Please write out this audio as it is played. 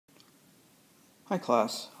Hi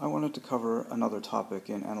class, I wanted to cover another topic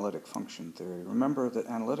in analytic function theory. Remember that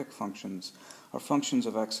analytic functions are functions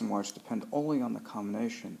of x and y which depend only on the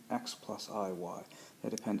combination x plus I, y. They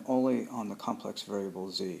depend only on the complex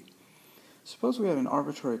variable z. Suppose we had an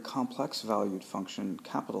arbitrary complex valued function,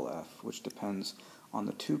 capital F, which depends on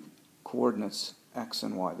the two coordinates x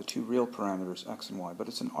and y, the two real parameters x and y, but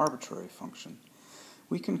it's an arbitrary function.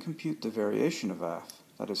 We can compute the variation of f,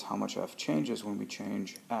 that is how much f changes when we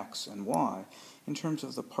change x and y, in terms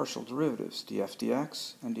of the partial derivatives df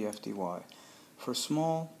dx and df dy. For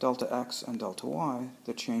small delta x and delta y,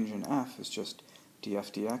 the change in f is just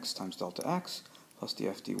df dx times delta x plus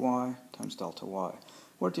df dy times delta y,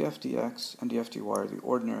 where df dx and df dy are the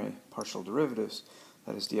ordinary partial derivatives.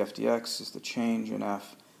 That is, df dx is the change in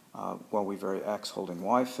f while we vary x holding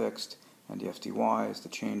y fixed, and df dy is the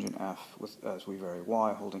change in f as we vary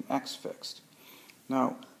y holding x fixed.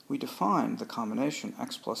 Now, we define the combination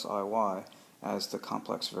x plus iy as the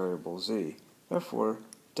complex variable z. Therefore,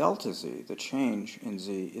 delta z, the change in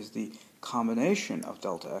z, is the combination of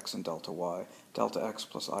delta x and delta x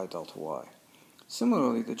plus I delta y.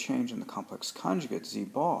 Similarly, the change in the complex conjugate z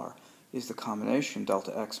bar is the combination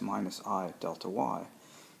delta x minus I delta y.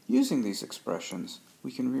 Using these expressions,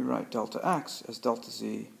 we can rewrite delta x as delta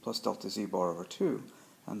z plus delta z bar over 2,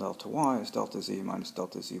 and delta y as delta z minus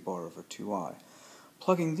delta z bar over 2i.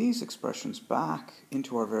 Plugging these expressions back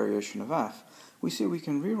into our variation of f, we see we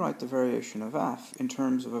can rewrite the variation of f in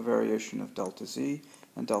terms of a variation of delta z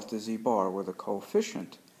and delta z bar, where the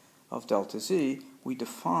coefficient of delta z we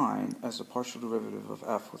define as a partial derivative of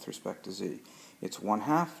f with respect to z. It's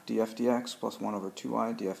 1/2 df dx plus 1 over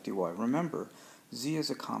 2i df dy. Remember, z is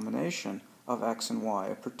a combination of x and y,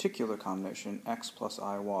 a particular combination, x plus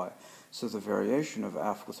iy. So the variation of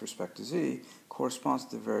f with respect to z corresponds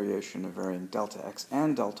to the variation of varying delta x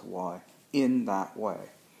and delta y in that way.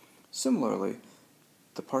 Similarly,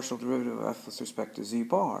 the partial derivative of f with respect to z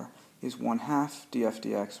bar is 1/2 df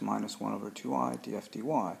dx minus 1 over 2i df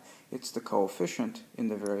dy. It's the coefficient in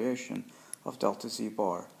the variation of delta z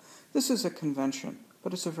bar. This is a convention,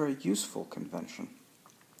 but it's a very useful convention.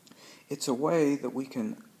 It's a way that we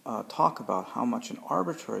can talk about how much an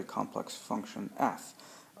arbitrary complex function f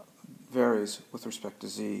varies with respect to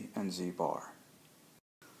z and z bar.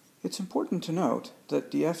 It's important to note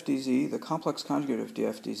that df dz, the complex conjugate of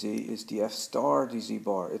df dz, is df star dz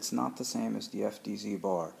bar. It's not the same as df dz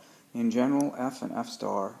bar. In general, f and f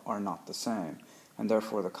star are not the same, and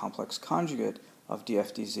therefore the complex conjugate of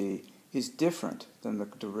df dz is different than the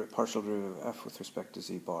partial derivative of f with respect to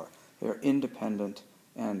z bar. They are independent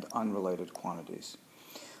and unrelated quantities.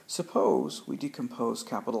 Suppose we decompose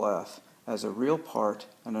capital F as a real part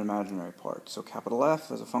and an imaginary part. So capital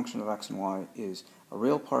F as a function of x and y is a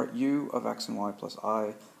real part u of x and y plus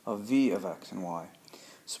I of v of x and y.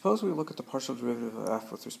 Suppose we look at the partial derivative of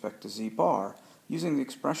f with respect to z bar. Using the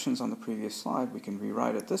expressions on the previous slide, we can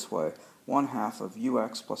rewrite it this way: 1/2 of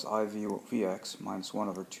ux plus I vx minus 1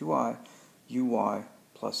 over 2i uy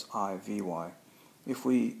plus I vy. If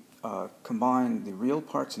we combine the real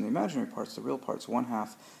parts and the imaginary parts, the real part's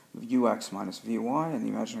 1/2 ux minus vy, and the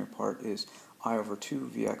imaginary part is I over 2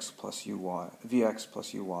 vx plus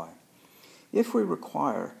uy. If we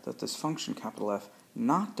require that this function capital F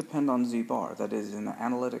not depend on z bar, that is, in an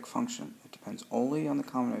analytic function, it depends only on the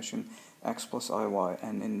combination x plus iy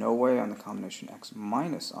and in no way on the combination x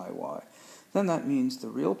minus iy, then that means the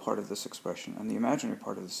real part of this expression and the imaginary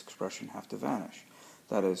part of this expression have to vanish.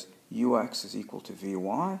 That is, ux is equal to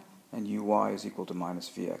vy and uy is equal to minus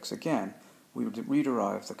vx. Again, we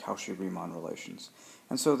rederive the Cauchy-Riemann relations.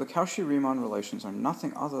 And so the Cauchy-Riemann relations are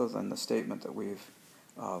nothing other than the statement that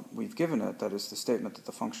we've given it, that is the statement that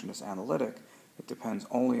the function is analytic. It depends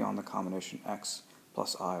only on the combination x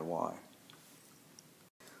plus iy.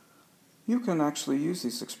 You can actually use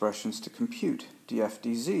these expressions to compute df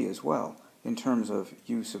dz as well, in terms of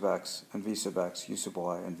u sub x and v sub x, u sub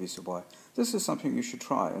y and v sub y. This is something you should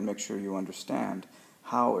try and make sure you understand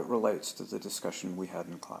how it relates to the discussion we had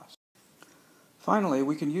in class. Finally,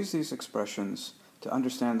 we can use these expressions to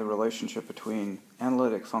understand the relationship between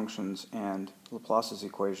analytic functions and Laplace's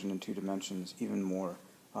equation in 2 dimensions even more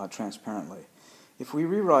transparently. If we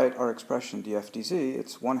rewrite our expression df dz,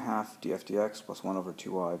 it's 1/2 df dx plus 1 over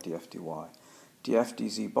 2i df dy. df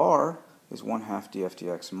dz bar is 1/2 df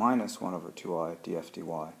dx minus 1 over 2i df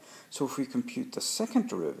dy. So if we compute the second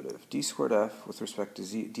derivative, d squared f with respect to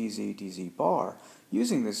dz dz bar,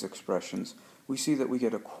 using these expressions, we see that we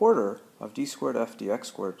get 1/4 of d squared f dx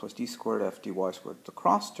squared plus d squared f dy squared. The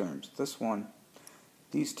cross terms, this one,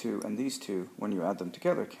 these two, and these two, when you add them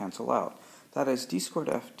together, cancel out. That is, d squared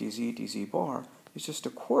f dz dz bar is just a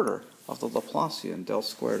quarter of the Laplacian del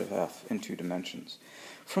squared of f in 2 dimensions.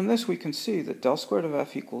 From this we can see that del squared of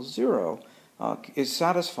f equals 0 is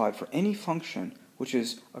satisfied for any function which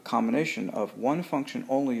is a combination of one function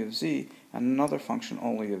only of z and another function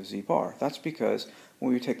only of z bar. That's because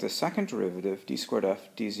when we take the second derivative, d squared f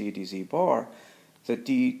dz dz bar, the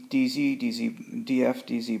dz df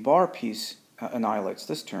dz bar piece annihilates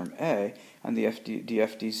this term a, and the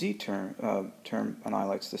df dz term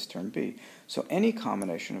annihilates this term b. So any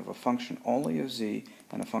combination of a function only of z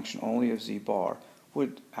and a function only of z bar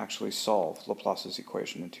would actually solve Laplace's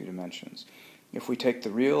equation in 2 dimensions. If we take the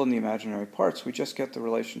real and the imaginary parts, we just get the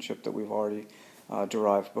relationship that we've already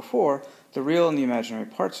derived before. The real and the imaginary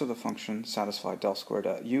parts of the function satisfy del squared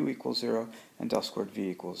u equals 0 and del squared v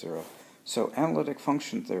equals 0. So analytic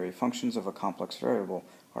function theory, functions of a complex variable,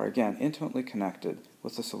 are again intimately connected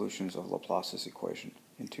with the solutions of Laplace's equation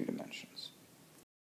in 2 dimensions.